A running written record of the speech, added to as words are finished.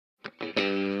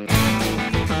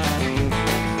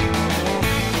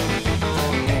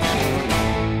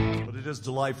just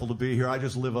delightful to be here. I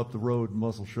just live up the road in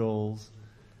Muscle Shoals,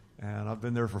 and I've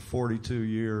been there for 42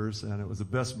 years, and it was the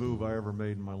best move I ever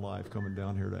made in my life coming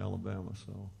down here to Alabama.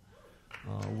 So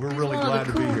we're really glad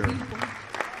to be here.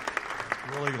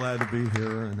 Really glad to be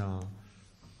here, and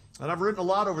I've written a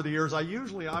lot over the years. I'm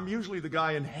usually the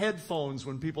guy in headphones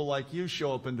when people like you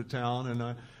show up into town, and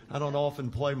I don't often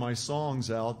play my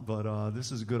songs out, but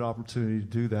this is a good opportunity to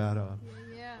do that.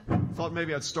 I thought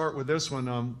maybe I'd start with this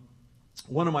one.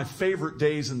 One of my favorite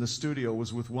days in the studio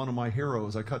was with one of my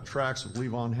heroes. I cut tracks with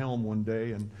Levon Helm one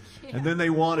day, and then they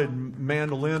wanted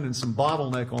mandolin and some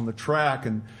bottleneck on the track,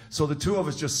 and so the two of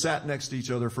us just sat next to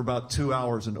each other for about 2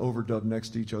 hours and overdubbed next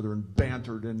to each other and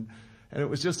bantered, and it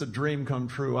was just a dream come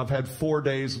true. I've had 4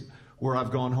 days where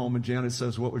I've gone home and Janet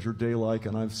says, "What was your day like?"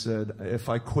 And I've said, "If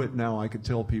I quit now, I could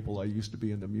tell people I used to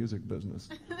be in the music business."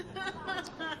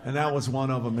 And that was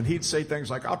one of them. And he'd say things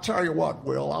like, "I'll tell you what,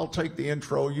 Will, I'll take the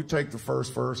intro, you take the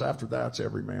first verse. After that, it's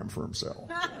every man for himself."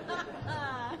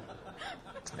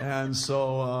 And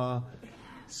so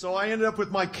I ended up with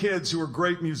my kids, who were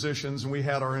great musicians, and we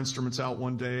had our instruments out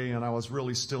one day, and I was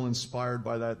really still inspired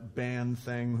by that band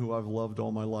thing, who I've loved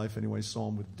all my life anyway. Saw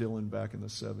him with Dylan back in the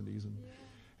 70s.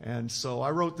 And so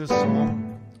I wrote this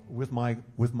song with my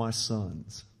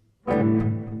sons.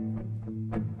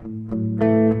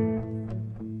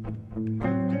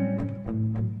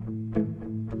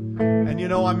 And you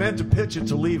know, I meant to pitch it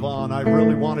to Levon. I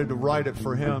really wanted to write it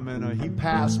for him, and he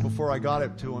passed before I got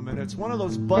it to him. And it's one of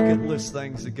those bucket list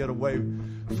things that get away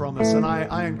from us, and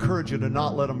I encourage you to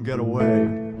not let them get away.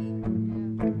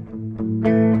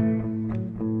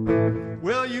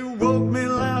 Well, you woke me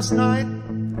last night.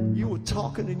 You were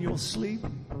talking in your sleep.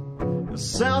 It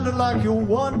sounded like you're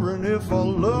wondering if our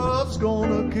love's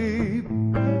gonna keep.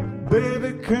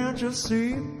 Baby, can't you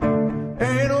see?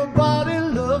 Ain't nobody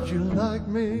loves you like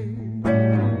me.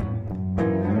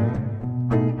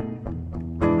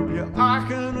 Yeah, I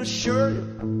can assure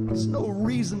you, there's no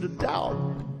reason to doubt.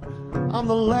 I'm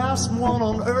the last one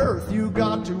on earth you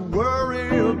got to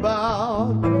worry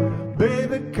about.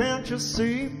 Baby, can't you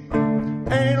see?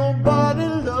 Ain't nobody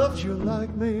loves you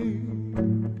like me.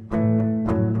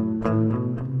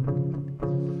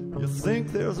 You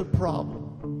think there's a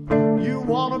problem, you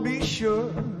wanna be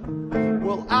sure.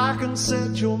 Well, I can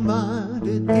set your mind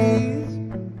at ease.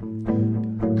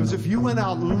 'Cause if you went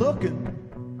out looking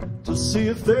to see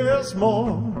if there's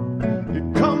more,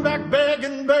 you'd come back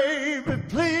begging, baby,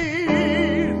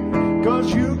 please.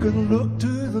 'Cause you can look to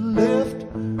the left,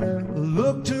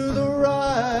 look to the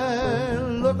right,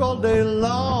 look all day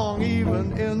long,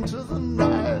 even into the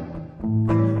night.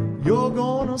 You're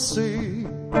gonna see,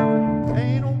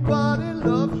 ain't nobody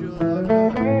loves you like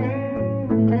me.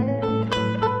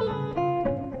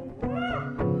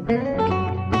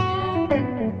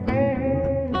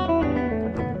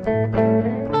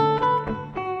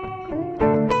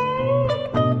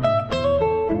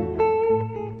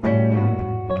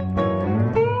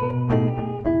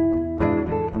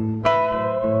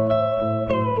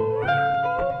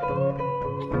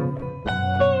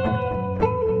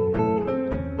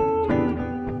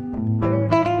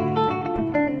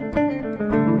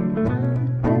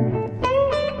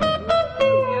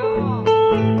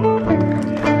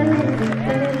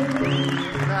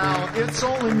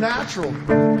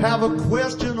 Have a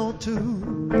question or two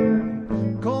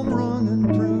come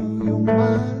running through your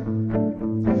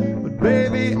mind, but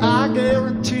baby, I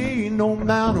guarantee no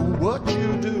matter what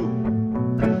you do,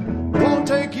 won't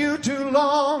take you too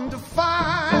long to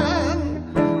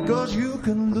find. 'Cause you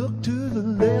can look to the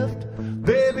left,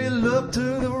 baby, look to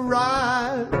the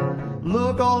right,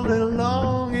 look all day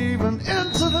long, even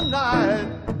into the night.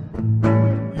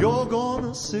 You're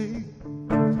gonna see,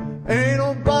 ain't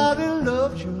nobody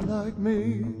loves you like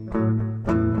me.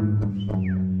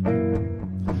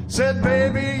 Said,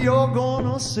 baby, you're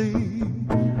gonna see,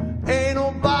 ain't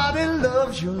nobody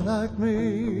loves you like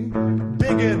me.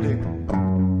 Big ending.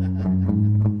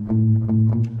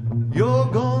 You're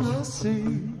gonna see,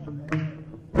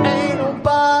 ain't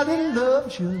nobody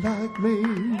loves you like me.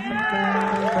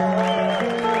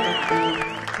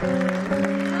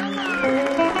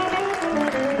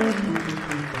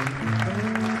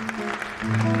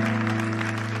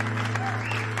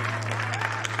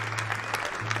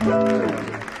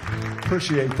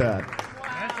 Appreciate that.